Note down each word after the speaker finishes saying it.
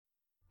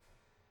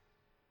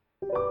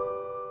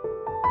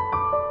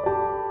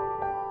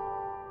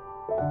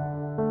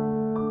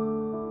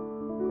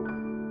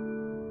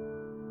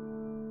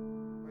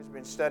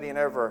studying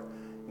over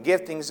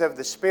giftings of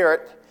the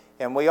Spirit.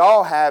 And we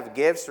all have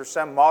gifts, or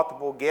some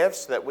multiple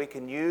gifts that we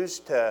can use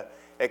to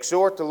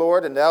exhort the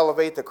Lord and to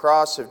elevate the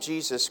cross of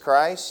Jesus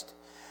Christ.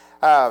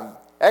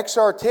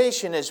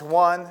 Exhortation is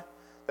one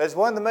of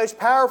the most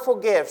powerful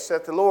gifts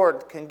that the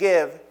Lord can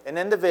give an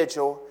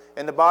individual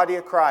in the body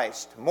of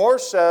Christ. More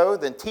so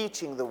than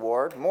teaching the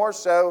Word, more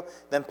so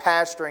than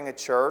pastoring a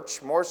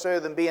church, more so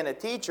than being a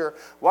teacher.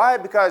 Why?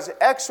 Because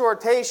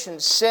exhortation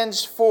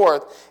sends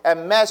forth a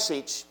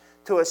message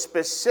to a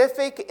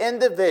specific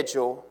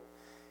individual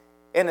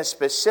in a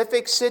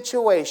specific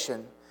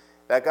situation,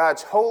 that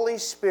God's Holy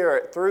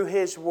Spirit, through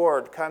His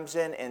Word, comes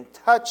in and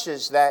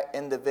touches that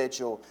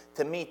individual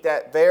to meet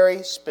that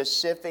very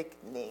specific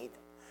need.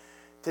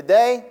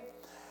 Today,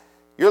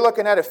 you're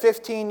looking at a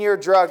 15-year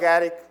drug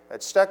addict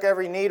that stuck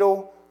every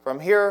needle from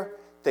here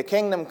to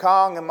Kingdom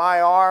Kong in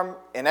my arm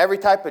and every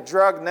type of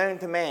drug known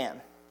to man.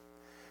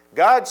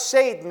 God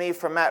saved me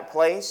from that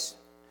place.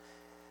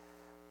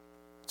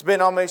 It's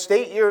been almost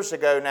 8 years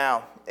ago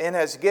now, and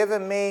has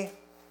given me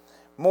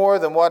more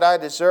than what I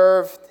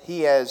deserve.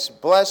 He has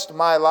blessed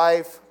my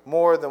life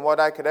more than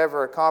what I could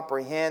ever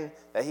comprehend,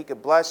 that He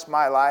could bless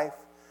my life.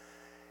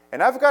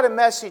 And I've got a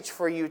message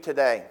for you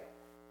today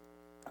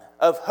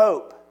of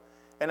hope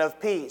and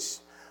of peace.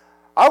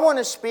 I want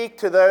to speak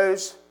to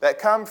those that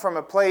come from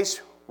a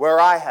place where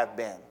I have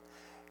been.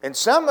 And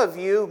some of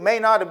you may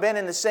not have been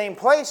in the same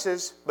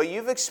places, but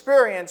you've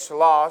experienced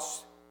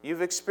loss,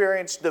 you've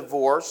experienced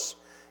divorce,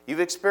 you've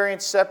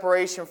experienced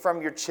separation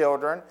from your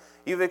children,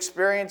 you've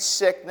experienced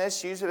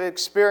sickness, you've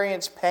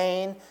experienced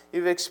pain,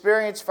 you've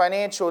experienced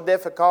financial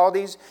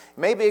difficulties,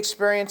 maybe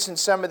experiencing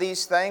some of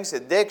these things,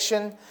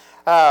 addiction,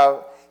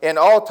 in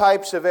all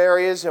types of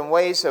areas and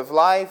ways of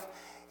life.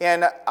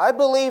 And I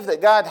believe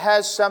that God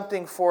has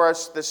something for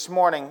us this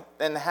morning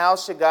in the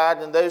house of God,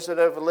 and those that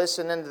have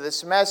listened into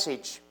this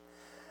message,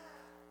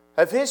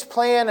 of His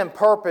plan and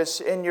purpose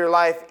in your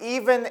life,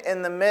 even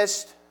in the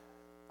midst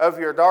of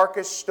your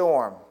darkest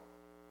storm.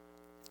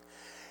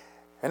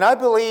 And I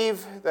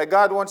believe that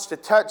God wants to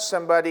touch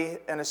somebody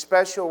in a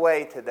special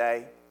way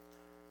today,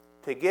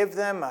 to give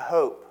them a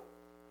hope,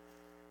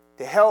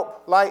 to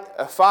help light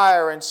a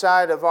fire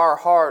inside of our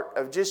heart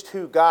of just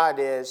who God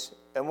is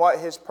and what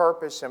His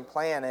purpose and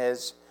plan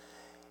is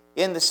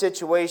in the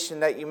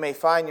situation that you may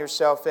find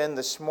yourself in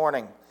this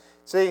morning.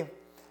 See,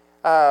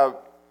 the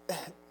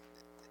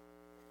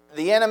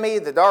enemy,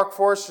 the dark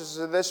forces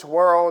of this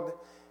world,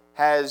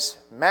 has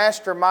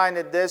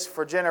masterminded this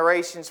for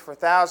generations, for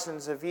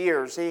thousands of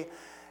years. The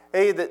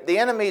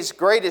enemy's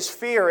greatest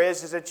fear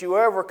is that you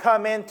ever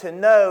come in to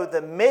know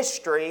the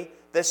mystery,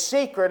 the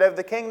secret of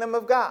the kingdom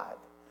of God.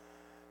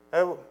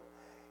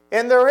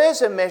 And there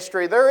is a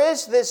mystery. There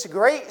is this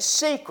great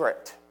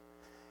secret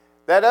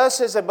that us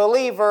as a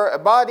believer, a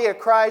body of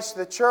Christ,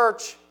 the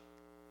church,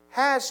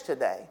 has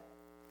today.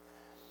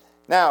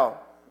 Now,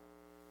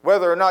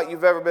 whether or not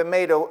you've ever been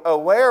made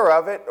aware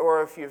of it,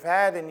 or if you've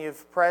had and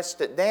you've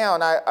pressed it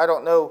down, I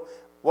don't know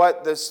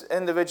what this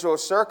individual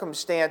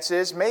circumstance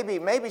is.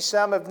 Maybe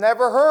some have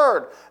never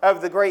heard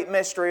of the great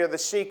mystery or the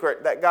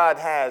secret that God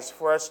has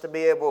for us to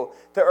be able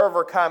to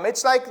overcome.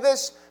 It's like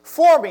this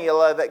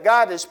formula that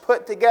God has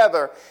put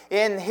together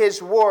in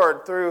His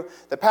Word through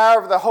the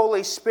power of the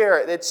Holy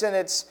Spirit.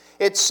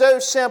 It's so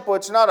simple.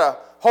 It's not a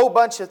whole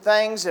bunch of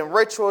things and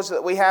rituals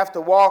that we have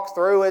to walk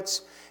through.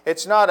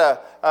 It's not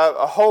a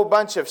whole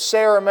bunch of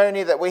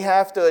ceremony that we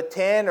have to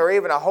attend, or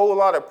even a whole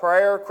lot of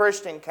prayer,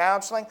 Christian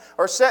counseling,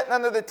 or sitting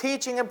under the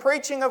teaching and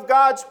preaching of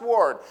God's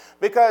Word.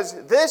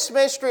 Because this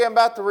mystery I'm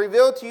about to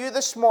reveal to you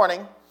this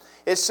morning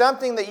is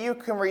something that you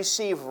can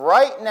receive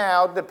right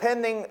now,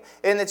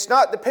 and it's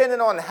not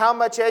dependent on how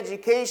much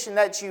education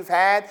that you've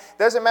had.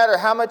 Doesn't matter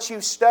how much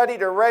you've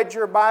studied or read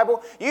your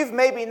Bible. You've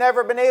maybe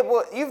never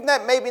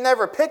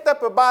picked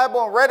up a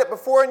Bible and read it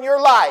before in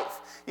your life.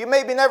 You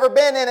maybe never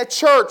been in a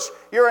church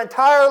your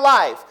entire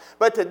life.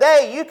 But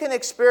today you can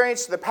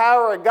experience the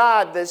power of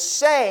God the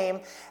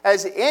same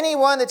as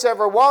anyone that's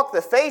ever walked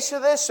the face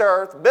of this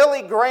earth.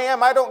 Billy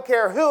Graham, I don't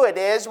care who it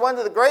is, one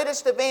of the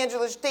greatest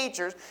evangelist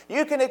teachers.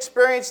 You can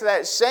experience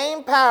that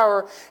same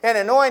power and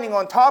anointing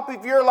on top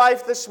of your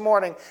life this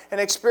morning, and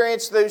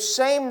experience those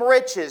same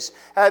riches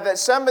that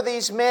some of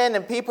these men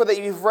and people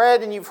that you've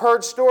read and you've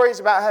heard stories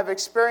about have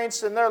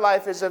experienced in their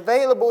life is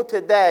available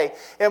today.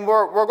 And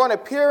we're going to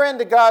peer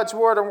into God's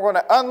Word, and we're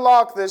going to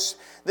unlock this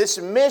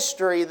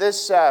mystery,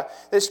 this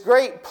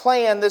great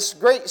plan, this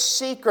great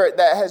secret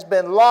that has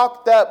been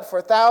locked up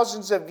for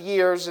thousands of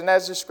years. And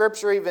as the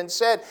Scripture even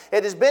said,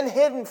 it has been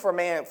hidden from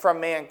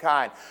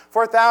mankind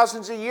for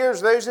thousands of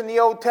years. Those in the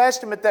Old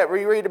Testament that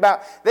we read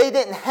about, they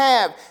didn't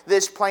have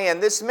this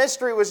plan. This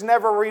mystery was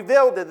never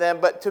revealed to them.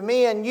 But to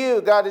me and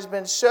you, God has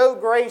been so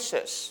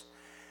gracious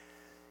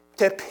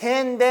to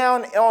pen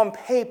down on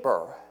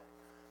paper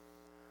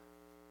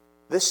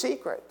the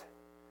secret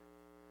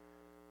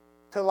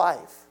to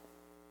life.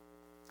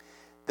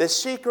 The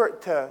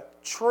secret to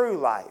true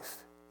life.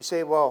 You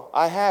say, well,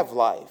 I have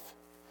life.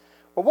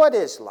 Well, what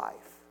is life?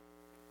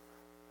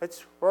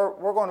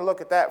 We're going to look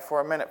at that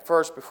for a minute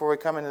first before we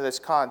come into this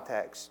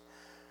context.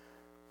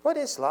 what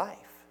is life?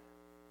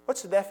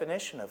 What's the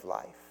definition of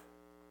life?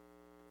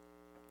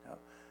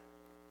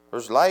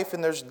 There's life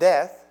and there's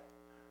death.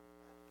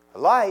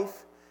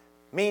 Life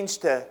means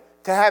to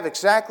have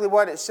exactly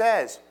what it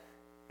says.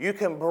 You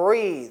can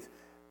breathe.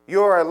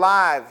 You're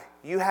alive.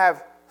 You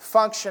have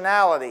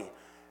functionality.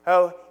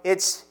 Oh,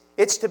 it's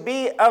to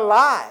be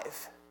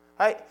alive.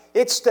 Right?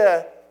 It's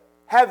to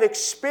have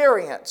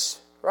experience.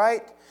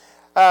 Right?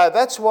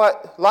 That's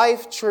what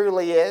life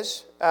truly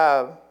is.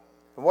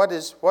 What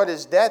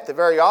is death? The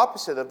very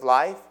opposite of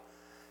life.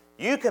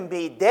 You can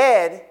be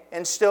dead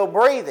and still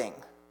breathing.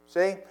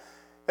 See?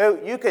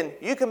 You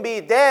can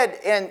be dead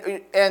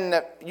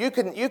and you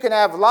can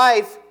have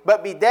life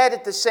but be dead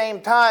at the same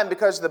time,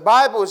 because the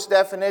Bible's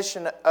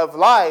definition of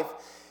life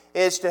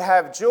is to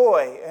have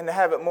joy and to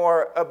have it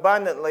more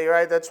abundantly,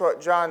 right? That's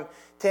what John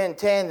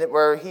 10:10,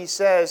 where he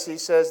says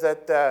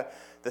that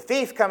the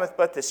thief cometh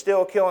but to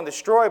steal, kill, and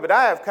destroy, but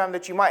I have come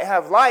that you might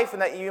have life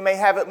and that you may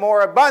have it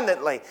more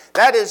abundantly.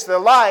 That is the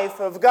life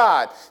of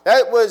God.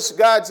 That was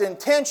God's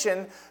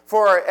intention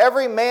for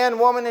every man,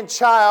 woman, and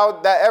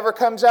child that ever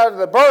comes out of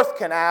the birth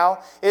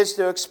canal, is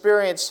to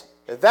experience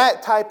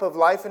that type of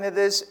life, and it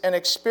is an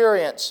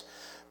experience.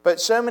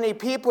 But so many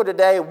people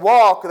today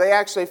walk, they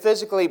actually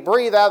physically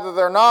breathe out of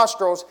their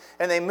nostrils,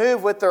 and they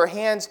move with their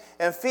hands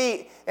and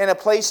feet in a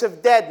place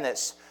of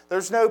deadness.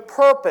 There's no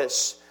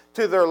purpose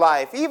to their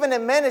life. Even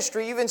in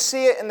ministry, you even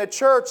see it in the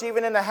church,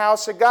 even in the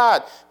house of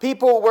God.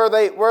 People,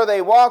 where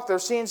they walk, there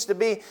seems to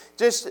be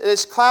just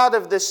this cloud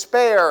of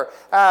despair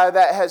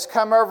that has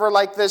come over,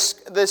 like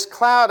this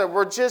cloud of,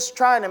 we're just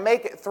trying to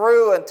make it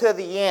through until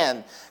the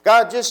end.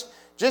 God,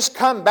 just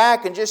come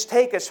back and just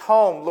take us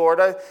home, Lord.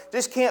 I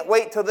just can't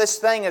wait till this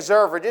thing is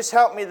over. Just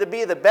help me to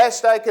be the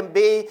best I can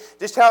be.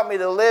 Just help me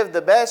to live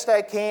the best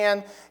I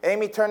can.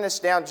 Amy, turn this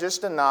down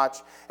just a notch.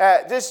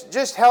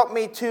 Just help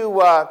me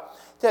to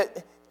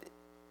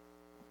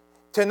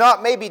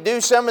not maybe do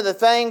some of the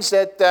things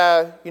that,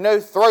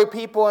 throw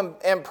people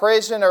in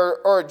prison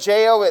or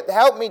jail. It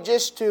helped me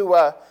just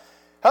to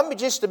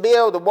be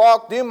able to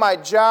walk, do my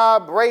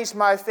job, raise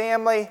my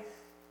family.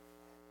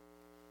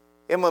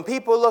 And when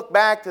people look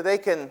back, they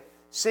can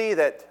see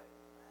that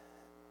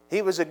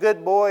he was a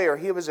good boy or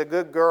he was a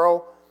good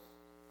girl.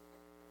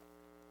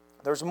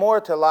 There's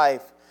more to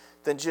life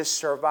than just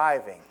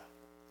surviving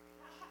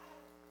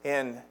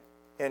and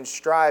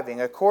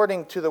striving.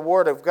 According to the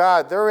Word of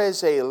God, there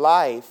is a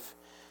life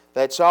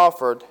that's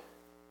offered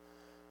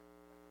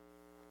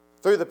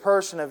through the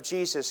person of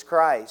Jesus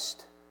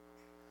Christ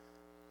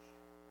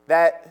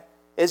that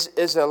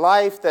is a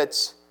life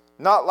that's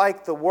not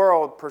like the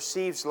world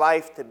perceives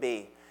life to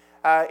be.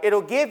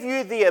 It'll give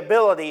you the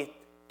ability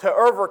to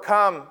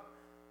overcome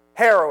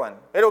heroin.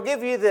 It'll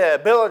give you the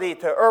ability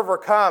to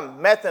overcome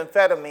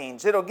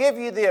methamphetamines. It'll give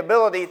you the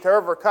ability to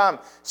overcome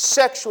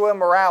sexual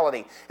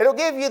immorality. It'll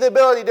give you the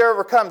ability to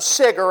overcome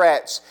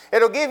cigarettes.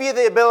 It'll give you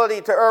the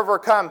ability to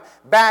overcome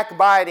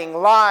backbiting,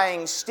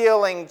 lying,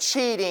 stealing,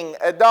 cheating,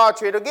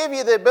 adultery. It'll give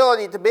you the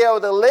ability to be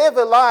able to live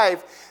a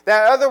life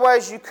that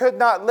otherwise you could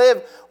not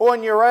live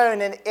on your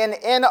own. And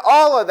in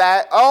all of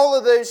that, all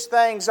of those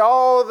things,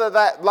 all of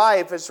that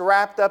life is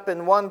wrapped up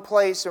in one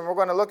place. And we're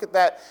going to look at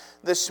that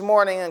this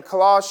morning in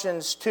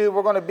Colossians 2.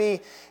 We're going to be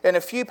in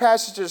a few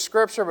passages of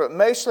Scripture, but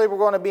mostly we're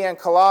going to be in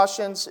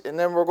Colossians, and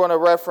then we're going to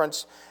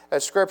reference a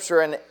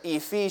Scripture in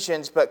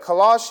Ephesians. But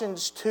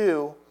Colossians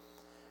 2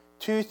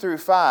 through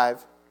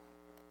 5,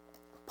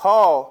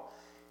 Paul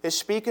is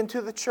speaking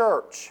to the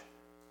church.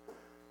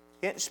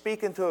 He isn't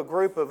speaking to a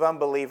group of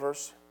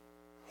unbelievers.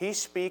 He's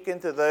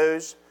speaking to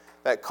those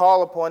that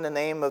call upon the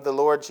name of the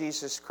Lord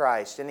Jesus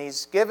Christ. And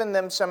he's given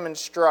them some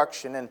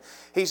instruction. And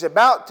he's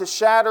about to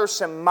shatter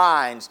some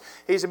minds.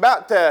 He's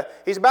about to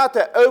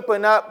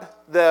open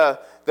up the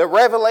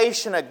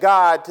revelation of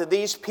God to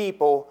these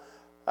people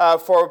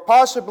for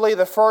possibly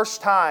the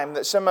first time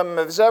that some of them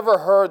have ever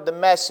heard the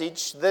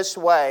message this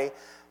way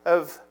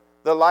of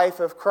the life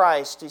of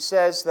Christ. He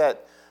says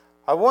that,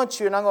 I want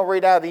you, and I'm going to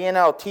read out of the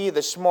NLT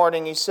this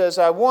morning. He says,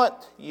 I want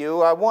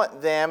you, I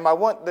want them, I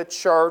want the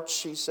church,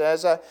 he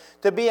says,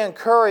 to be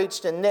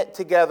encouraged and knit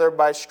together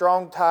by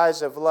strong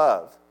ties of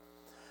love.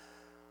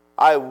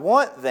 I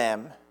want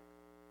them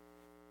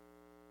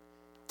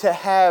to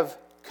have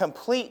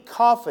complete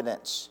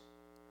confidence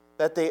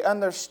that they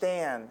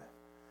understand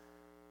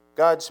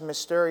God's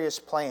mysterious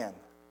plan,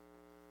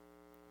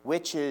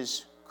 which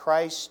is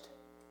Christ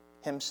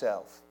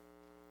Himself.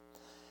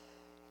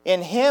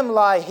 In Him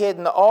lie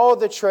hidden all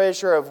the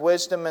treasure of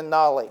wisdom and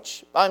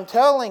knowledge. I'm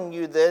telling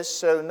you this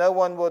so no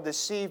one will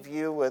deceive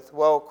you with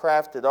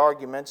well-crafted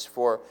arguments,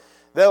 for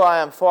though I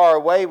am far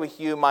away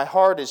with you, my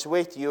heart is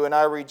with you, and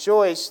I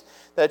rejoice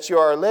that you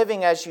are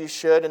living as you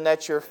should and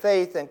that your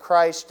faith in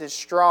Christ is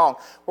strong.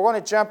 We're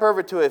going to jump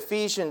over to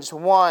Ephesians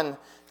 1,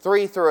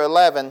 3 through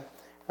 11.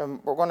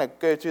 We're going to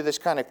go through this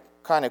kind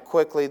of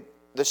quickly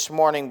this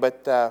morning,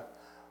 but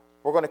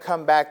we're going to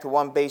come back to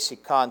one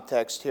basic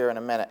context here in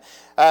a minute.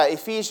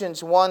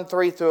 Ephesians 1,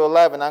 3 through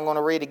 11. I'm going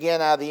to read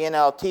again out of the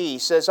NLT. He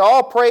says,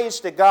 all praise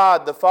to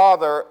God, the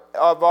Father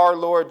of our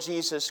Lord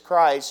Jesus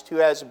Christ, who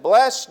has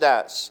blessed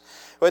us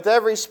with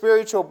every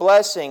spiritual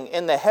blessing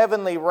in the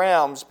heavenly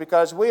realms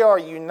because we are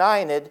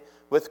united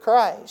with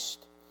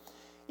Christ.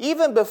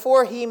 Even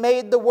before He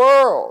made the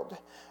world,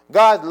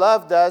 God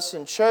loved us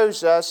and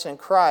chose us in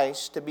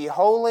Christ to be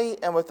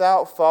holy and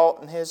without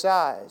fault in His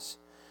eyes.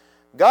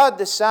 God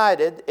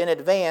decided in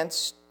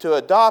advance to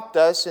adopt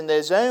us into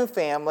His own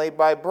family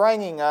by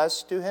bringing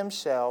us to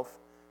Himself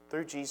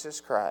through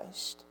Jesus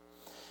Christ.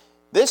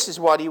 This is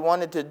what He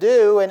wanted to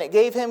do, and it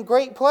gave Him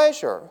great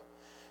pleasure.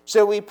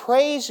 So we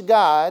praise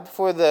God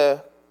for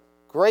the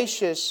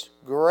glorious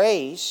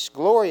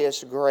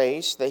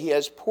grace that He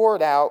has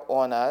poured out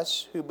on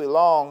us who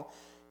belong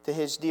to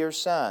His dear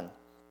Son.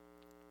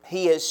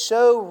 He is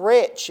so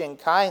rich in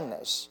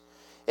kindness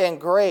and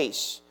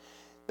grace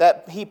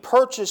that He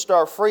purchased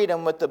our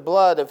freedom with the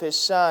blood of His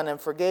Son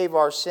and forgave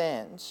our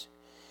sins.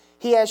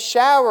 He has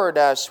showered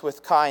us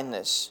with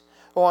kindness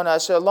on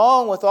us,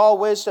 along with all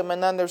wisdom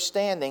and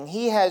understanding.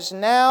 He has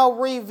now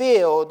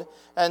revealed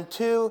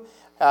unto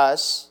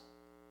us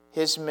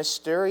His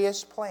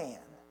mysterious plan,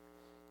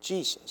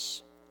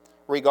 Jesus,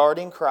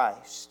 regarding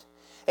Christ.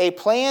 A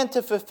plan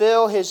to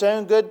fulfill His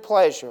own good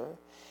pleasure.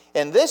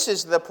 And this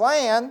is the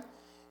plan.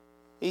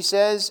 He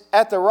says,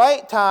 at the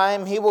right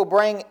time, He will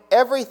bring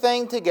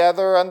everything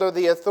together under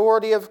the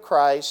authority of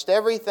Christ,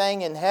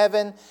 everything in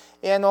heaven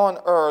and on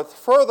earth.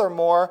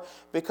 Furthermore,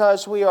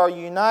 because we are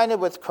united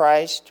with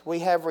Christ,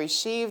 we have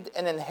received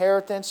an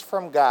inheritance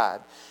from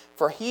God.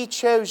 For He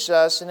chose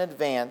us in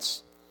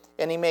advance,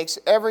 and He makes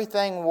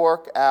everything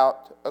work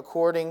out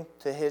according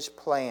to His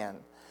plan.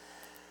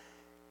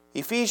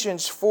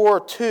 Colossians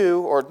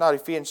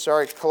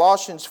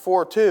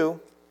 4:2,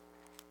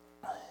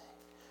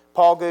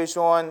 Paul goes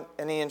on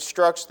and he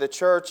instructs the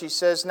church. He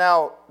says,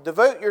 now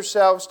devote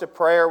yourselves to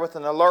prayer with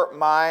an alert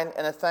mind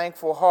and a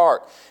thankful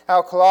heart.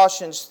 Now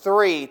Colossians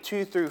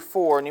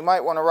 3:2-4, and you might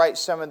want to write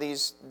some of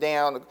these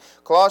down.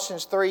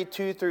 Colossians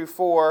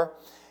 3:2-4,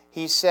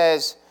 he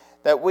says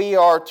that we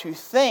are to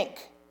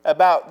think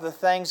about the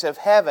things of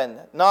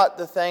heaven, not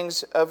the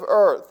things of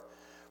earth.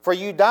 For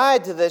you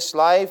died to this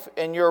life,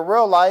 and your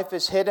real life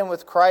is hidden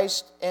with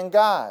Christ in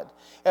God.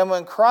 And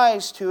when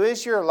Christ, who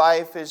is your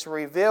life, is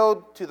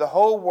revealed to the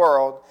whole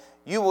world,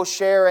 you will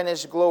share in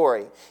His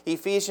glory.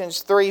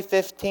 Ephesians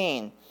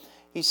 3:15,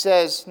 he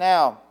says,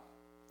 now,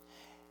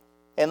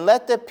 and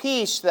let the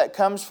peace that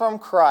comes from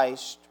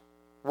Christ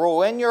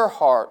rule in your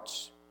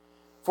hearts,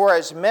 for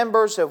as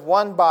members of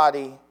one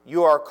body,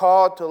 you are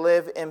called to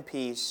live in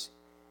peace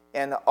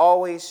and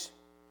always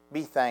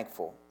be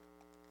thankful.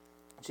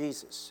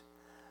 Jesus.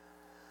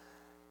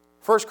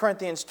 1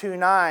 Corinthians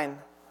 2:9,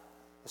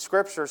 the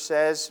Scripture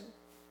says,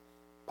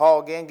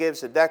 Paul again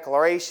gives a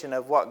declaration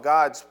of what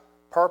God's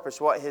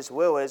purpose, what His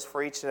will is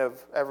for each and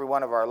every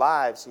one of our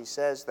lives. He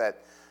says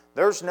that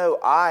there's no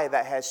eye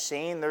that has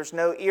seen, there's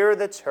no ear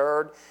that's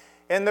heard,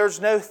 and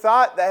there's no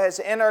thought that has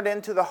entered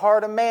into the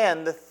heart of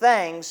man the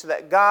things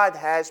that God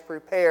has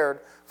prepared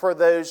for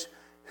those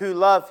who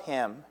love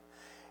Him.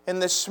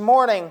 And this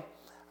morning,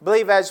 I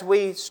believe as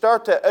we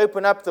start to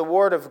open up the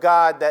Word of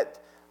God, that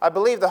I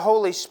believe the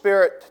Holy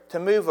Spirit to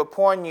move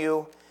upon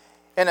you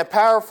in a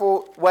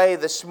powerful way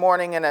this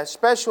morning, in a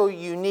special,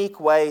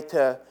 unique way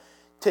to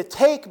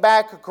take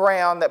back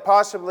ground that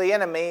possibly the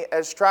enemy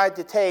has tried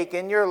to take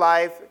in your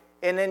life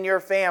and in your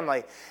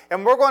family.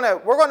 And we're going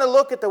to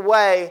look at the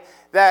way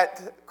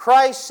that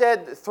Christ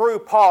said through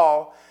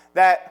Paul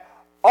that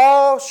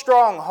all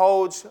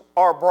strongholds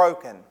are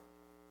broken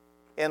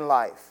in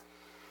life.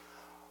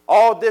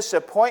 All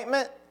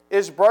disappointment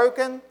is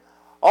broken.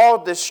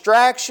 All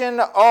distraction,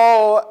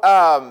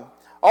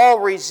 all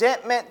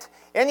resentment,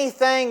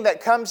 anything that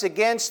comes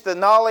against the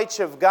knowledge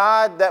of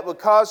God that would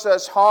cause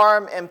us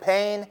harm and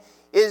pain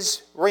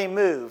is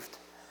removed.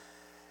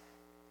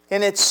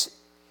 And it's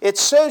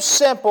so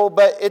simple,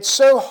 but it's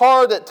so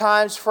hard at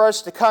times for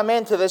us to come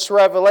into this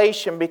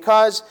revelation,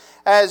 because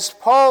as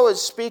Paul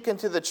is speaking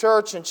to the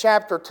church in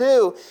chapter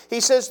 2, he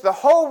says the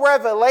whole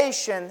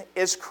revelation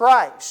is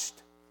Christ.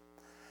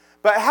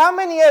 But how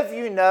many of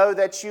you know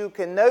that you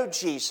can know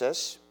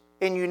Jesus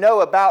and you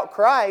know about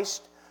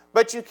Christ,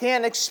 but you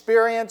can't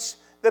experience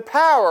the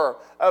power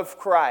of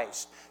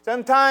Christ?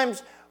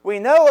 Sometimes we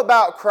know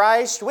about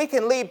Christ. We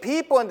can lead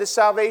people into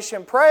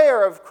salvation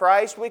prayer of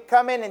Christ. We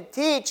come in and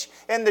teach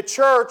in the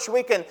church.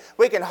 We can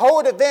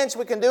hold events.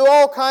 We can do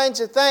all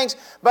kinds of things.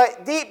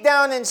 But deep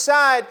down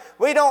inside,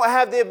 we don't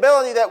have the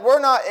ability, that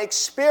we're not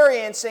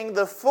experiencing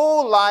the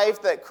full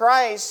life that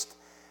Christ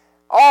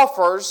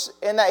offers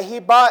and that He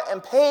bought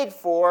and paid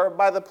for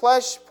by the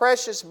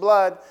precious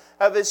blood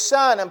of His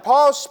Son. And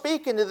Paul's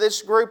speaking to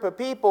this group of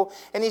people,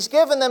 and he's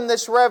given them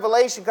this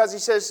revelation because he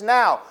says,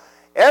 now,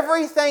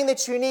 everything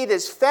that you need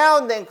is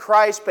found in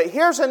Christ, but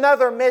here's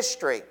another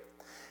mystery.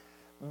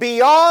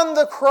 Beyond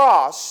the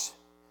cross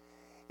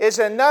is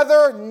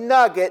another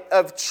nugget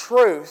of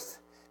truth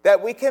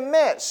that we can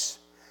miss.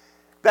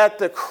 That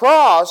the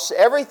cross,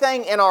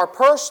 everything in our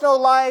personal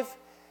life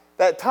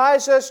that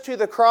ties us to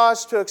the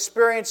cross to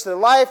experience the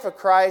life of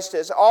Christ,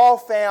 is all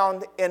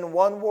found in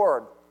one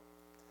word.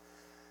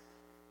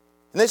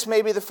 And this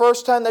may be the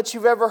first time that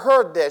you've ever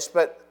heard this,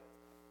 but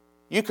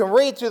You can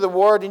read through the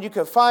Word and you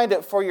can find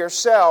it for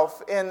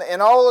yourself in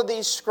all of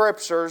these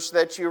scriptures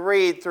that you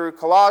read through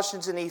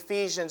Colossians and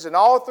Ephesians and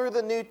all through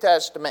the New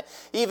Testament,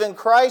 even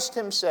Christ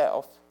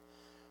Himself.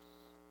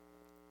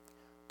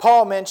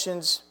 Paul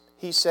mentions,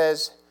 he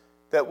says,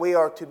 that we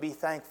are to be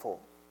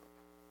thankful.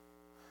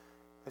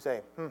 You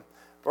say,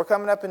 we're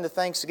coming up into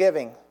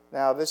Thanksgiving.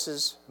 Now, this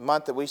is a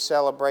month that we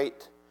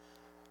celebrate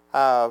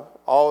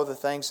all of the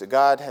things that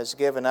God has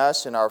given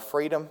us and our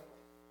freedom.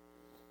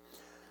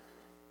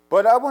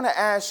 But I want to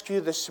ask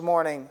you this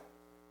morning,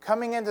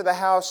 coming into the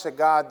house of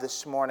God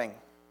this morning,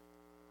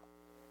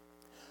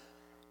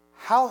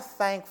 how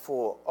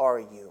thankful are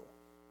you?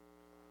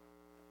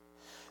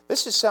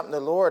 This is something the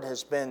Lord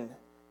has been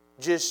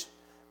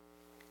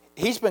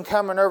He's been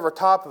coming over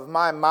top of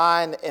my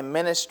mind and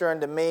ministering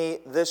to me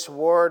this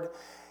word.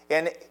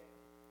 And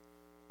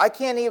I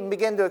can't even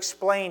begin to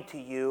explain to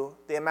you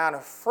the amount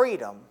of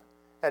freedom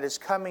that is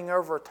coming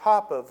over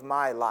top of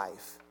my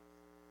life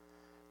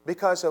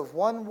because of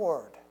one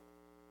word.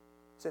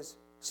 It says,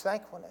 it's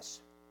thankfulness.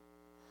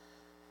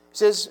 It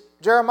says,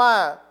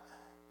 Jeremiah,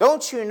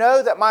 don't you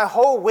know that my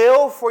whole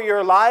will for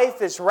your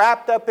life is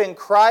wrapped up in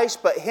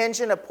Christ, but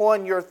hinging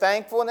upon your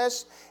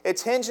thankfulness?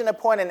 It's hinging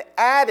upon an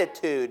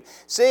attitude.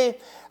 See,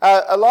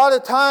 a lot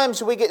of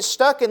times we get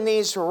stuck in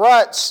these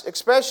ruts,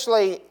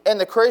 especially in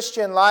the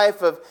Christian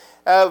life of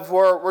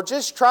we're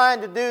just trying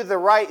to do the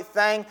right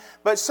thing,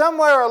 but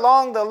somewhere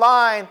along the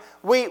line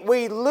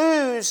we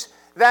lose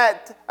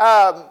that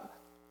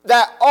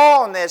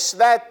allness,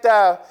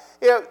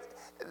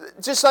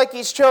 just like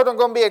these children are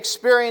going to be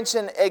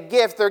experiencing a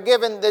gift. They're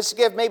given this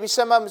gift. Maybe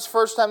some of them it's the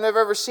first time they've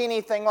ever seen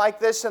anything like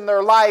this in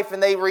their life,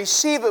 and they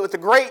receive it with a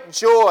great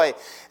joy.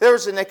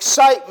 There's an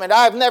excitement.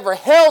 I've never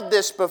held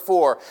this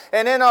before.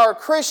 And in our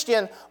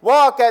Christian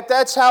walk,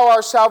 that's how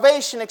our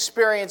salvation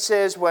experience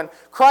is when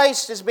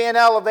Christ is being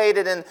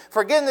elevated and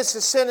forgiveness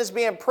of sin is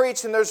being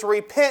preached, and there's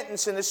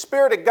repentance, and the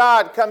Spirit of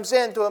God comes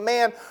into a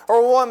man or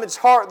a woman's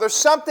heart. There's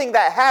something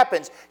that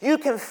happens. You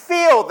can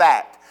feel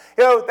that.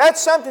 That's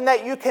something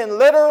that you can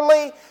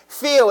literally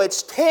feel.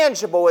 It's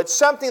tangible. It's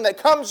something that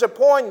comes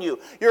upon you.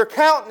 Your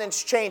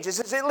countenance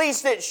changes. At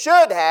least it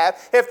should have.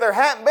 If there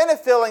hadn't been a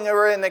feeling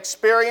or an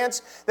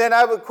experience, then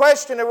I would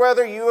question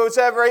whether you was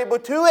ever able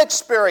to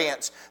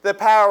experience the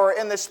power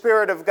and the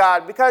Spirit of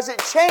God, because it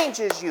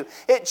changes you.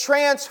 It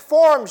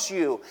transforms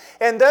you.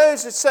 And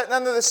those that sitting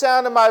under the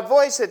sound of my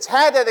voice that's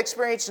had that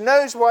experience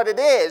knows what it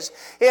is.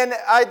 And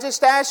I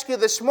just ask you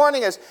this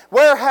morning is,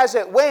 where has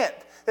it went?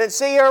 And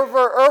see,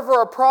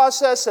 over a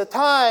process of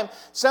time,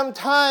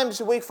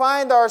 sometimes we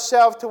find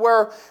ourselves to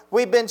where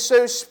we've been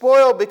so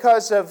spoiled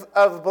because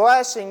of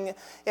blessing.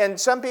 And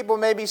some people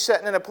may be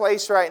sitting in a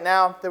place right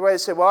now where they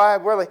say, well,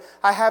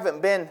 I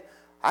haven't been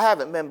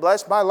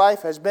blessed. My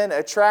life has been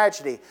a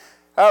tragedy.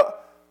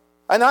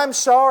 And I'm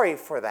sorry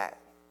for that.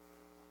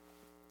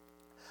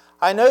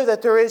 I know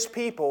that there is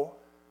people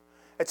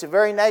that's in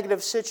very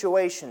negative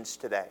situations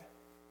today.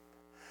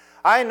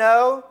 I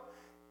know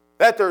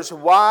that there's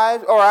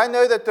wives, or I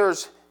know that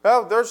there's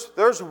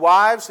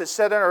wives that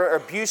sit under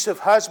abusive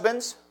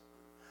husbands.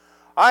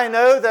 I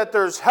know that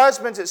there's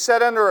husbands that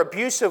sit under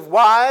abusive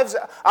wives.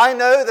 I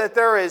know that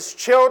there is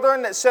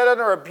children that sit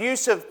under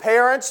abusive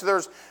parents.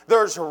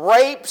 There's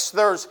rapes.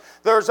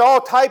 There's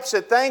all types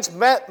of things.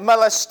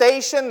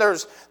 Molestation.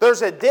 There's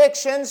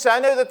addictions. I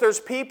know that there's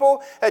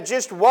people that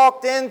just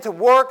walked into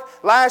work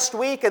last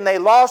week and they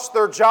lost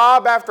their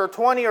job after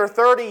 20 or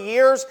 30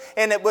 years,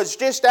 and it was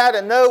just out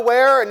of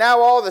nowhere, and now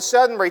all of a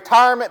sudden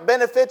retirement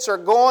benefits are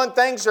gone.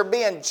 Things are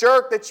being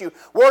jerked that you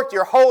worked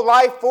your whole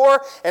life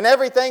for, and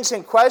everything's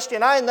in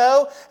question. I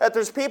know that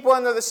there's people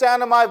under the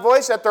sound of my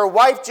voice that their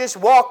wife just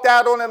walked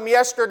out on them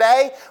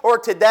yesterday or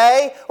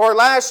today or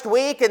last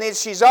week, and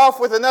she's off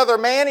with another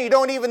man and you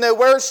don't even know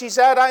where she's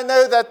at. I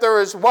know that there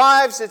is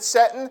wives that's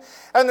sitting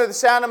under the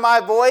sound of my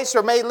voice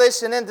or may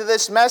listen into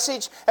this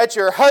message that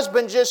your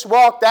husband just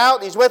walked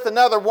out. He's with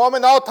another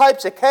woman. All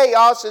types of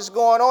chaos is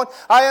going on.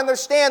 I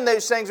understand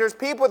those things. There's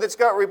people that's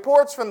got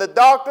reports from the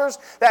doctors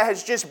that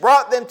has just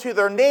brought them to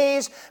their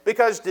knees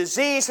because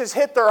disease has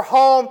hit their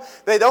home.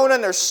 They don't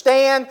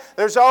understand.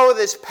 There's all of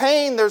this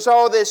pain. There's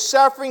all this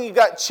suffering. You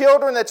got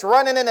children that's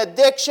running in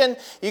addiction.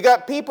 You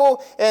got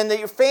people in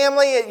your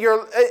family,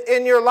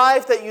 in your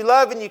life that you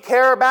love and you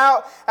care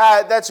about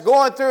that's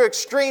going through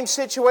extreme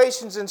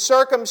situations and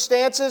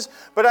circumstances.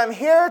 But I'm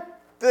here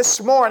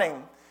this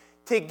morning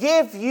to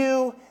give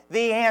you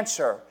the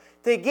answer,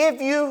 to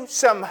give you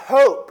some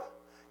hope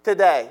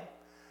today.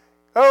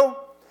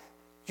 Oh,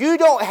 you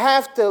don't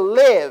have to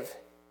live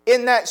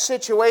in that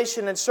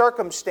situation and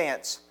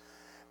circumstance,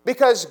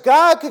 because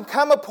God can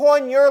come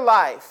upon your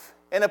life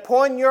and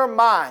upon your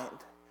mind,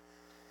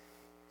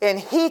 and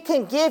He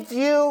can give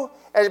you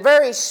a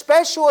very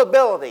special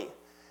ability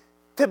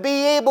to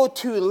be able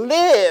to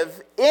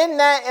live in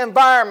that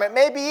environment,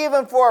 maybe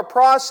even for a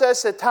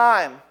process of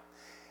time,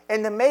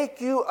 and to make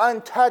you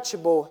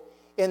untouchable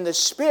in the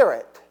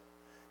Spirit.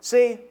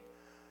 See,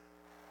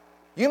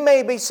 there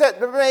may be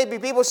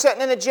people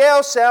sitting in a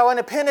jail cell in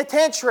a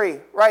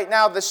penitentiary right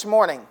now this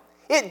morning.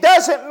 It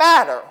doesn't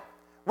matter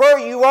where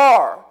you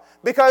are,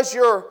 because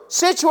your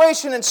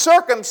situation and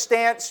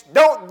circumstance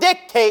don't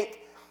dictate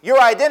your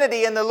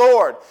identity in the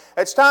Lord.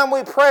 It's time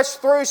we press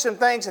through some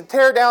things and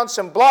tear down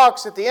some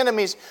blocks that the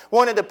enemies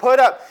wanted to put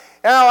up.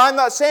 Now, I'm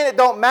not saying it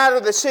don't matter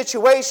the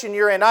situation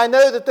you're in. I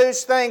know that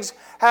those things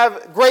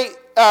have great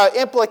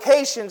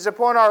implications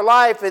upon our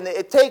life, and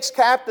it takes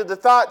captive the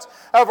thoughts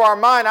of our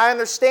mind. I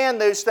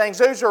understand those things.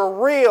 Those are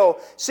real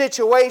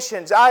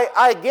situations.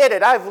 I get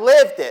it. I've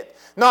lived it.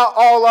 Not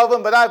all of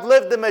them, but I've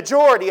lived the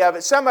majority of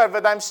it. Some of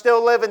it I'm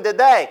still living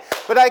today.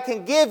 But I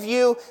can give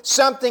you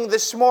something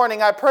this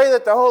morning. I pray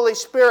that the Holy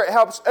Spirit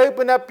helps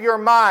open up your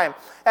mind.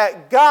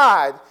 That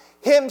God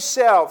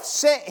Himself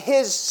sent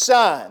His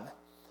Son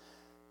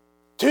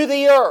to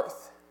the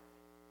earth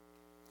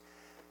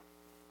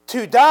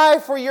to die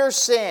for your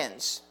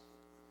sins,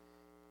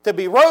 to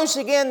be rose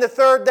again the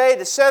third day,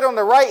 to sit on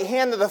the right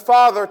hand of the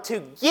Father, to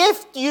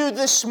gift you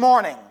this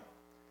morning.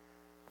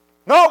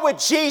 Not with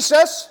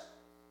Jesus.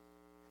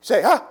 You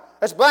say,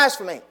 that's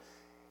blasphemy.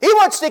 He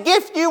wants to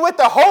gift you with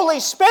the Holy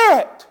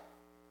Spirit.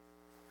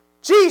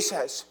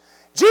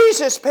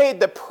 Jesus paid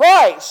the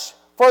price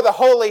for the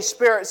Holy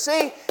Spirit.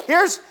 See,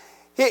 here's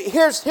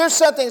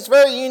something that's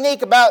very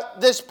unique about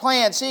this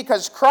plan. See,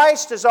 because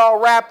Christ is all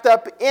wrapped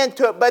up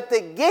into it. But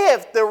the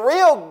gift, the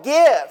real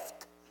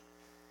gift,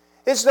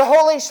 is the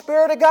Holy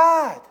Spirit of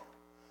God.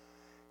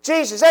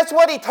 Jesus, that's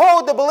what He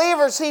told the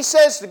believers. He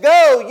says to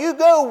go. You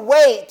go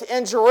wait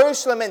in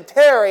Jerusalem and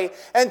tarry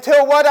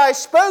until what I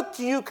spoke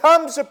to you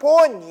comes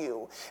upon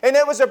you. And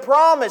it was a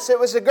promise. It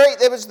was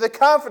the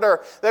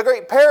Comforter, the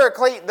great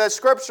Paraclete, the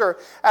Scripture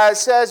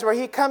says, where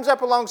He comes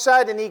up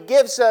alongside and He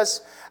gives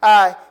us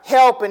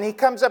help. And He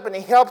comes up and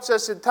He helps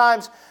us in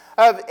times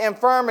of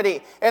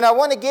infirmity. And I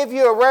want to give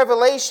you a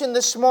revelation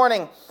this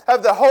morning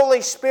of the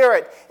Holy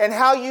Spirit and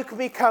how you can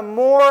become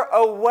more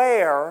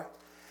aware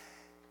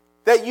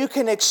that you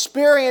can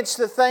experience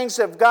the things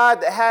of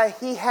God that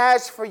He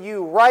has for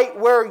you right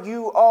where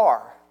you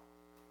are.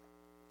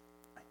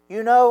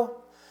 You know,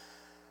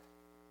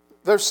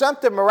 there's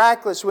something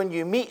miraculous when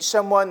you meet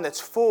someone that's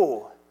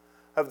full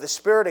of the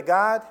Spirit of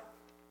God,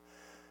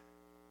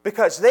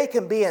 because they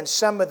can be in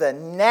some of the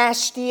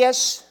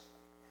nastiest,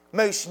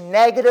 most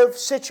negative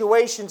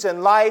situations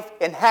in life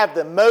and have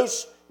the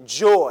most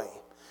joy.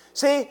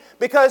 See,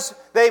 because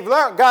they've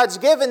learned, God's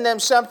given them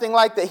something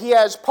like that. He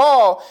has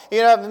Paul,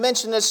 I've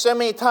mentioned this so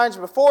many times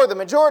before, the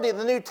majority of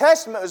the New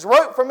Testament was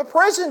wrote from a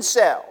prison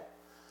cell.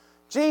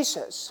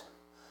 Jesus.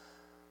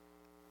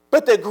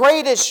 But the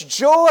greatest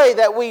joy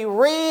that we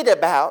read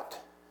about,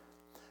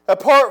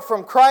 apart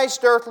from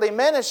Christ's earthly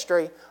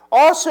ministry,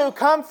 also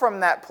come from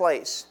that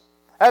place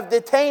of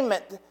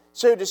detainment,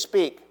 so to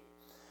speak.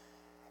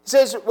 It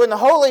says, when the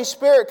Holy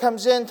Spirit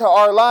comes into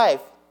our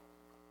life,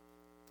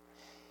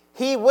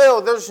 He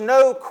will, there's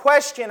no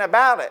question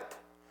about it.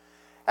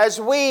 As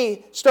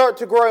we start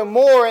to grow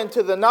more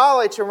into the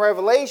knowledge and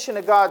revelation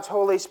of God's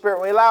Holy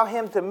Spirit, we allow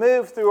Him to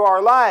move through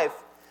our life.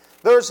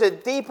 There's a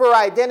deeper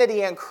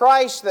identity in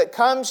Christ that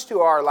comes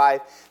to our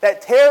life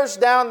that tears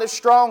down the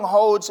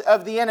strongholds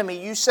of the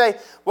enemy. You say,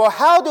 well,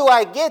 how do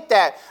I get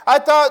that? I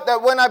thought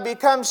that when I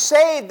become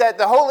saved that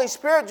the Holy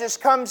Spirit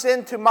just comes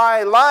into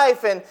my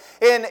life and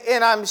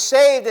I'm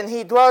saved and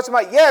He dwells in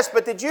my... Yes,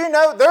 but did you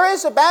know there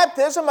is a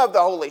baptism of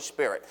the Holy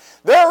Spirit?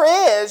 There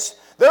is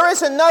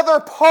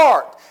another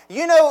part.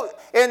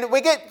 And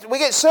we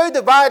get so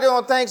divided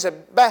on things.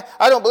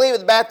 I don't believe in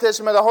the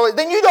baptism of the Holy.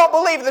 Then you don't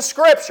believe the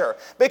Scripture.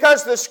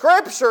 Because the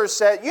Scripture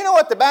said, you know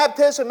what the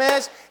baptism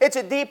is? It's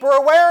a deeper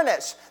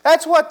awareness.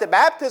 That's what the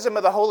baptism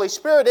of the Holy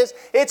Spirit is.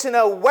 It's an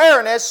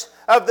awareness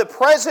of the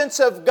presence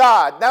of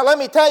God. Now let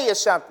me tell you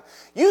something.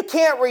 You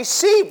can't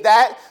receive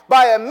that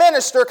by a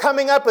minister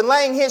coming up and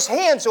laying his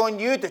hands on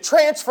you to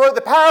transfer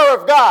the power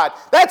of God.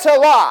 That's a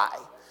lie.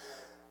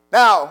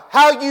 Now,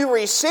 how you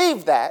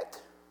receive that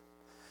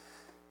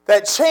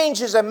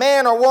changes a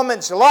man or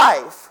woman's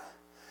life,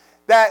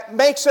 that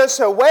makes us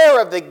aware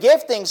of the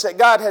giftings that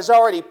God has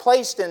already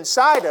placed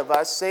inside of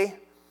us, see,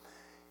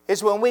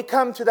 is when we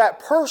come to that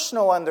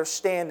personal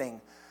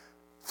understanding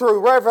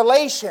through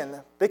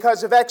revelation,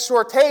 because of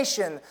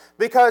exhortation,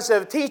 because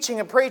of teaching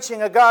and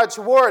preaching of God's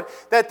Word,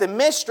 that the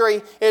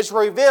mystery is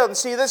revealed. And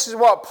see, this is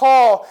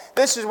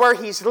where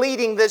he's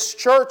leading this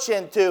church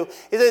into.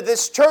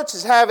 This church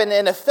is having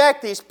an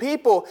effect. These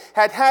people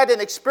had an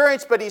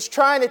experience, but he's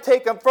trying to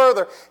take them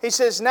further. He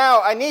says,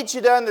 now, I need you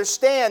to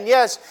understand,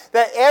 yes,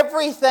 that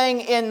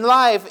everything in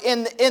life,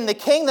 in the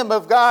kingdom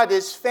of God,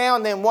 is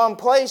found in one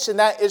place, and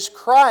that is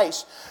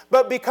Christ.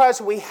 But because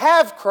we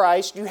have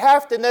Christ, you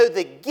have to know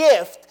the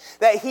gift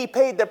that He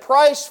paid the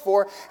price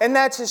for, and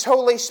that's His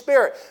Holy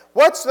Spirit.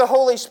 What's the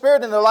Holy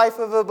Spirit in the life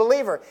of a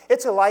believer?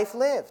 It's a life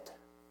lived.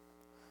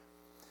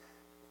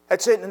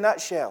 That's it in a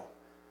nutshell.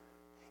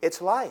 It's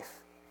life.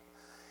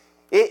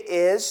 It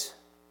is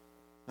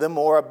the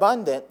more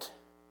abundant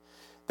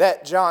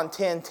that John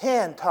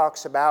 10:10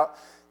 talks about,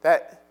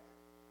 that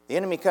the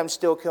enemy comes,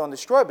 steal, kill, and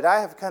destroy, but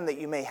I have come that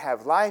you may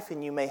have life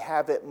and you may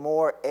have it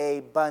more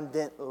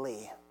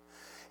abundantly.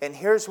 And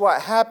here's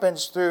what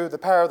happens through the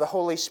power of the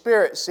Holy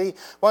Spirit. See,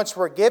 once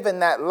we're given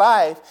that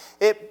life,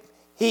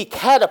 He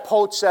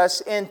catapults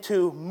us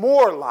into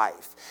more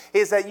life.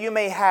 Is that you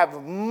may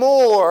have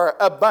more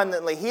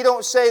abundantly. He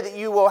don't say that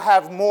you will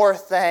have more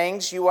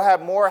things, you will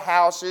have more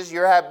houses,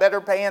 you'll have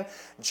better paying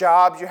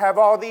jobs, you have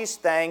all these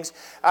things.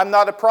 I'm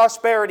not a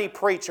prosperity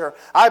preacher.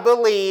 I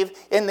believe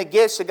in the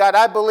gifts of God.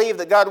 I believe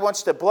that God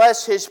wants to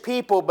bless His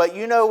people, but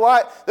you know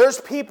what?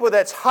 There's people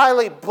that's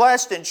highly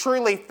blessed and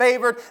truly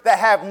favored that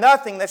have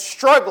nothing, that's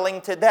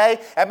struggling today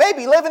and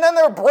maybe living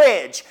under a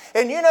bridge.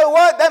 And you know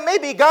what? That may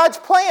be God's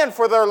plan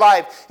for their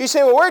life. You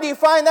say, well, where do you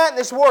find that in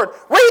this Word?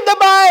 Read the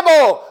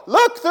Bible!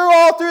 Look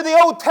all through the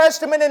Old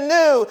Testament and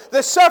New,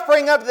 the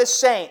suffering of the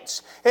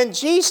saints. And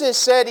Jesus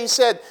said, He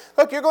said,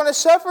 look, you're going to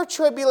suffer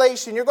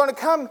tribulation. You're going to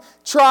come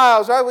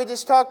trials. Right? We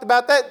just talked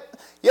about that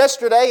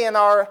yesterday in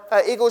our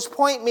Eagles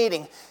Point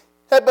meeting.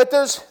 But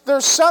there's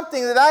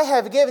something that I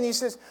have given. He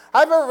says,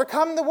 I've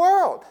overcome the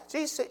world.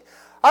 Jesus,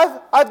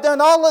 I've done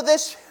all of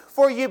this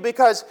for you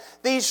because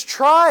these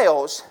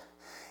trials,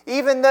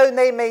 even though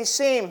they may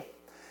seem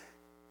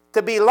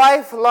to be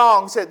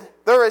lifelong, said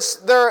there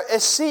are a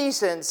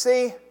season.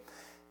 See,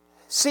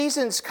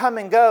 seasons come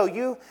and go.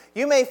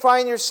 You may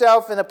find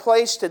yourself in a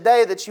place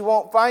today that you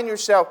won't find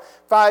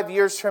yourself 5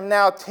 years from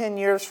now, 10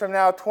 years from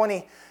now,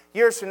 20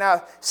 years from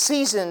now.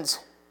 Seasons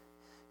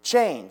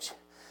change.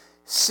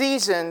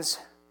 Seasons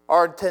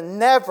are to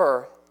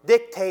never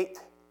dictate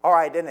our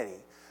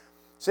identity.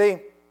 See,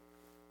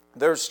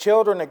 there's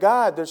children of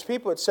God. There's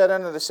people that sit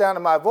under the sound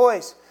of my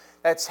voice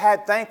that's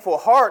had thankful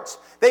hearts.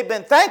 They've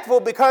been thankful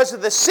because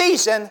of the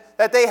season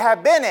that they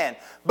have been in.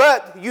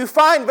 But you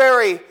find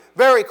very,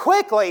 very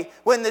quickly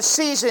when the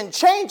season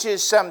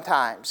changes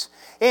sometimes,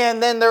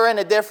 and then they're in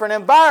a different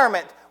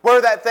environment, where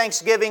that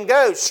thanksgiving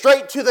goes,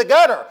 straight to the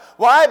gutter.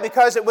 Why?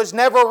 Because it was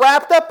never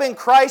wrapped up in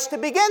Christ to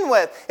begin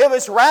with. It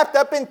was wrapped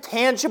up in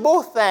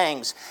tangible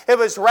things. It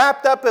was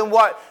wrapped up in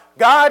what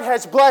God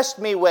has blessed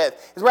me with.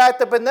 It's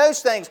wrapped up in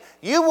those things.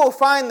 You will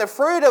find the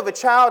fruit of a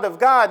child of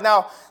God.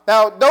 Now,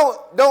 I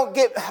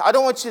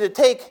don't want you to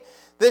take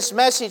this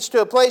message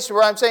to a place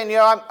where I'm saying,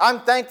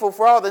 I'm thankful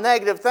for all the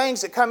negative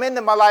things that come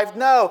into my life.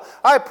 No,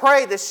 I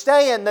pray to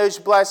stay in those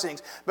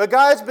blessings. But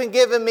God's been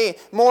giving me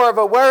more of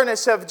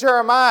awareness of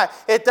Jeremiah.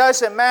 It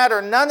doesn't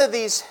matter. None of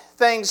these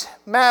things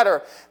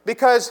matter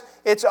because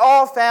it's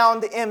all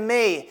found in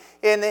me.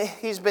 And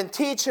He's been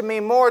teaching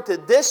me more to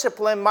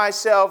discipline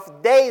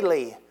myself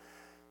daily.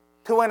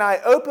 To when I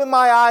open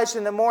my eyes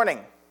in the morning,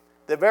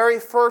 the very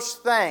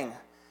first thing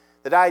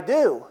that I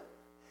do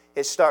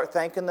is start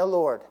thanking the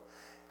Lord.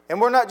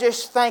 And we're not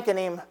just thanking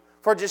Him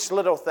for just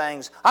little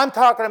things. I'm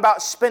talking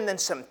about spending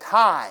some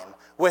time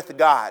with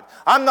God.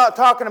 I'm not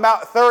talking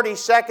about 30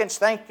 seconds,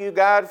 thank you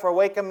God for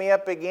waking me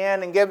up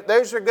again. And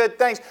those are good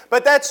things.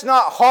 But that's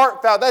not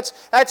heartfelt.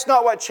 That's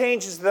not what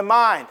changes the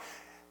mind.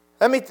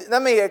 Let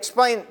me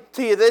explain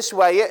to you this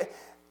way.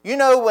 You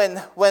know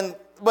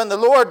when the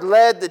Lord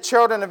led the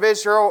children of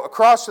Israel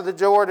across the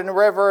Jordan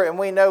River, and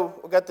we know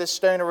we got this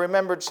stone of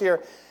remembrance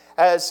here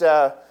as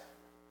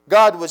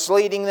God was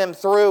leading them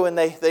through, and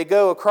they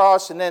go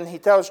across, and then He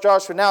tells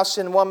Joshua, now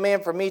send one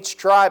man from each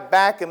tribe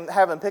back and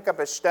have him pick up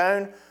a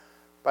stone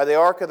by the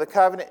Ark of the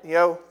Covenant,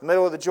 the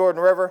middle of the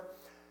Jordan River.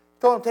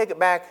 Told him to take it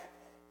back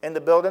and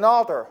to build an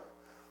altar.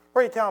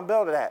 Where are you telling him to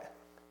build it at?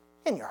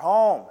 In your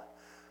home.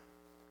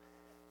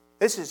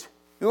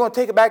 You're going to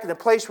take it back to the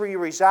place where you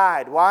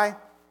reside. Why?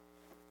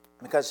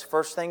 Because the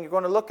first thing you're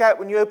going to look at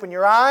when you open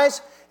your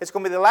eyes, it's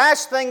going to be the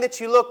last thing that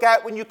you look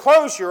at when you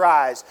close your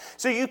eyes.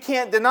 So you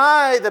can't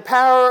deny the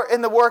power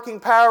and the working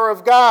power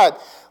of God.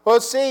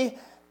 Well, see,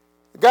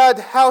 God,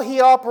 how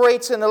He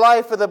operates in the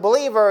life of the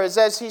believer is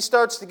as He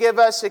starts to give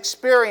us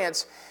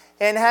experience.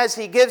 And as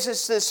He gives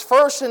us this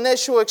first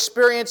initial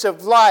experience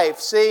of life,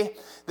 see,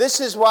 this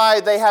is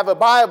why they have a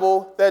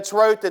Bible that's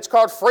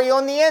called Free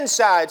on the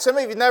Inside. Some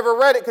of you have never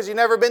read it because you've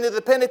never been to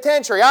the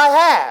penitentiary. I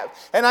have,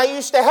 and I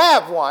used to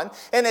have one.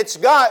 And it's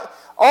got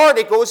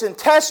articles and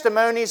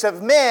testimonies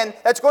of men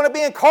that's going to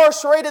be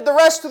incarcerated the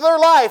rest of their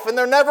life, and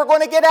they're never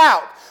going to get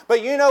out.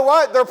 But you know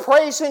what? They're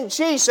praising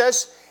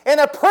Jesus in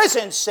a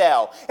prison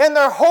cell, and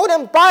they're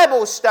holding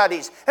Bible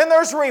studies, and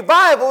there's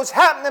revivals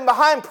happening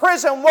behind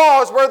prison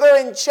walls where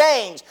they're in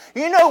chains.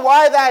 You know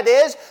why that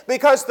is?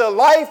 Because the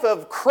life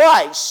of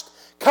Christ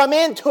come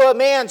into a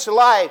man's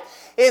life.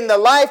 In the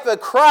life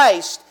of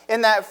Christ,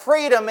 in that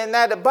freedom, in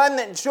that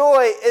abundant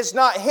joy is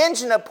not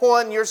hinging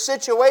upon your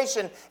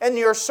situation and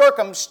your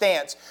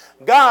circumstance.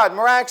 God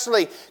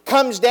miraculously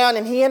comes down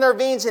and He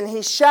intervenes and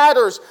He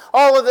shatters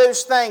all of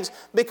those things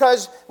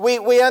because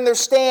we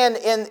understand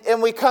and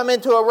we come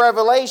into a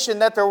revelation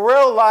that the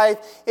real life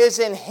is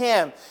in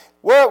Him.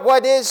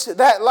 What is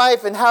that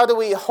life and how do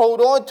we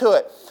hold on to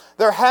it?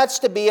 There has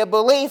to be a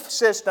belief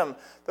system.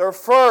 There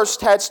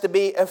first has to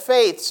be a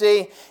faith.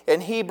 See,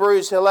 in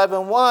Hebrews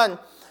 11:1,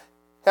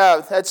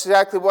 that's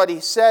exactly what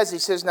he says. He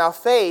says, now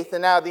faith,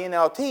 and now the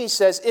NLT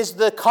says, is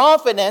the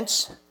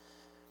confidence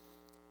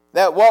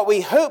that what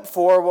we hope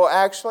for will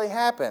actually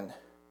happen.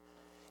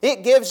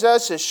 It gives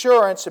us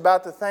assurance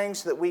about the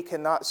things that we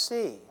cannot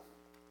see.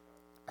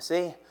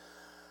 See,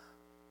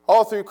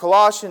 all through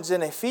Colossians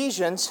and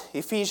Ephesians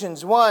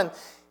 1,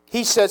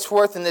 he sets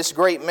forth in this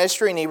great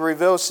mystery and he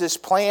reveals this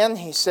plan.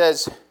 He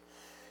says,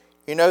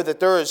 you know, that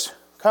there is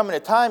coming a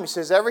time, he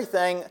says,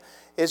 everything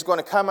is going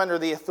to come under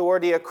the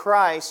authority of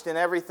Christ, and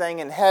everything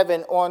in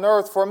heaven, on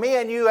earth. For me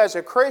and you as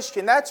a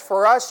Christian, that's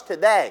for us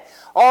today.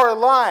 Our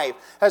life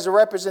as a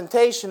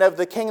representation of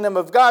the kingdom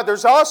of God.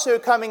 There's also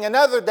coming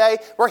another day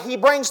where He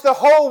brings the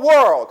whole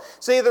world.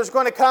 See, there's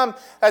going to come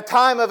a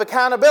time of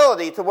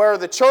accountability to where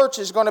the church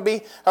is going to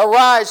be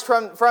arise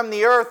from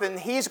the earth, and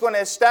He's going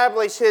to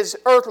establish His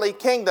earthly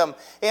kingdom,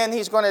 and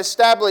He's going to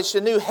establish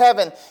a new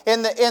heaven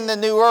in the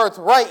new earth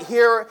right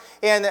here.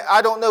 And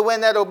I don't know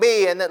when that'll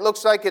be, and it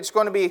looks like it's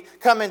going to be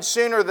coming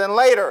sooner than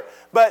later.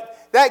 But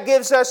that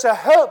gives us a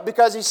hope,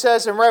 because he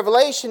says in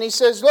Revelation, he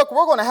says, look,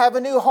 we're going to have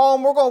a new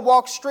home. We're going to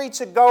walk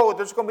streets of gold.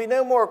 There's going to be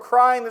no more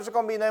crying. There's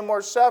going to be no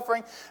more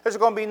suffering. There's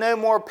going to be no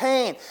more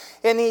pain.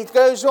 And he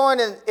goes on,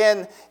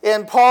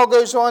 and Paul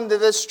goes on to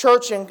this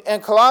church in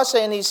Colossae,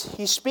 and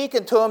he's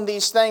speaking to them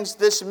these things,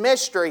 this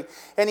mystery,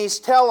 and he's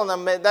telling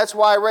them. That's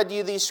why I read to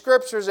you these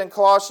scriptures in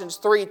Colossians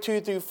 3,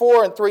 2 through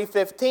 4 and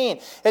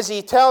 3:15. As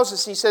he tells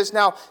us, he says,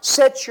 now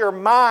set your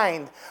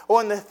mind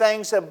on the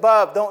things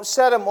above. Don't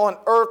set them on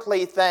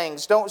earthly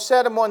things. Don't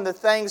set them on the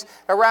things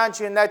around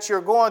you and that you're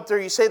going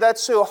through. You say,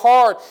 that's so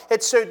hard.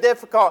 It's so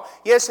difficult.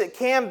 Yes, it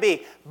can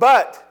be.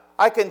 But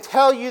I can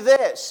tell you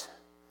this.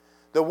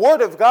 The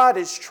Word of God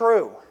is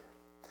true.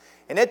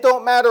 And it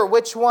don't matter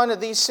which one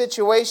of these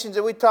situations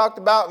that we talked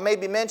about,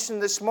 maybe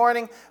mentioned this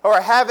morning, or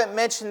I haven't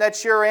mentioned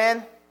that you're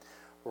in.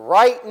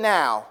 Right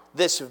now,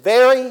 this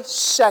very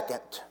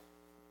second,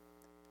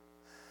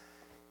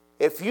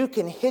 if you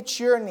can hit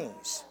your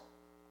knees,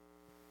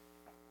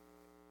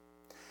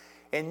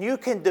 and you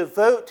can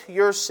devote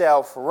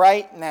yourself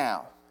right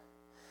now,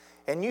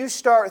 and you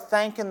start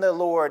thanking the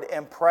Lord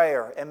in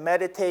prayer and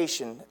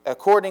meditation,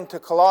 according to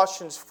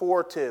Colossians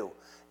 4:2,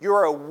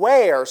 you're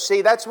aware.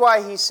 See, that's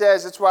why he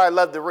says, that's why I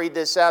love to read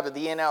this out of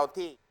the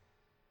NLT.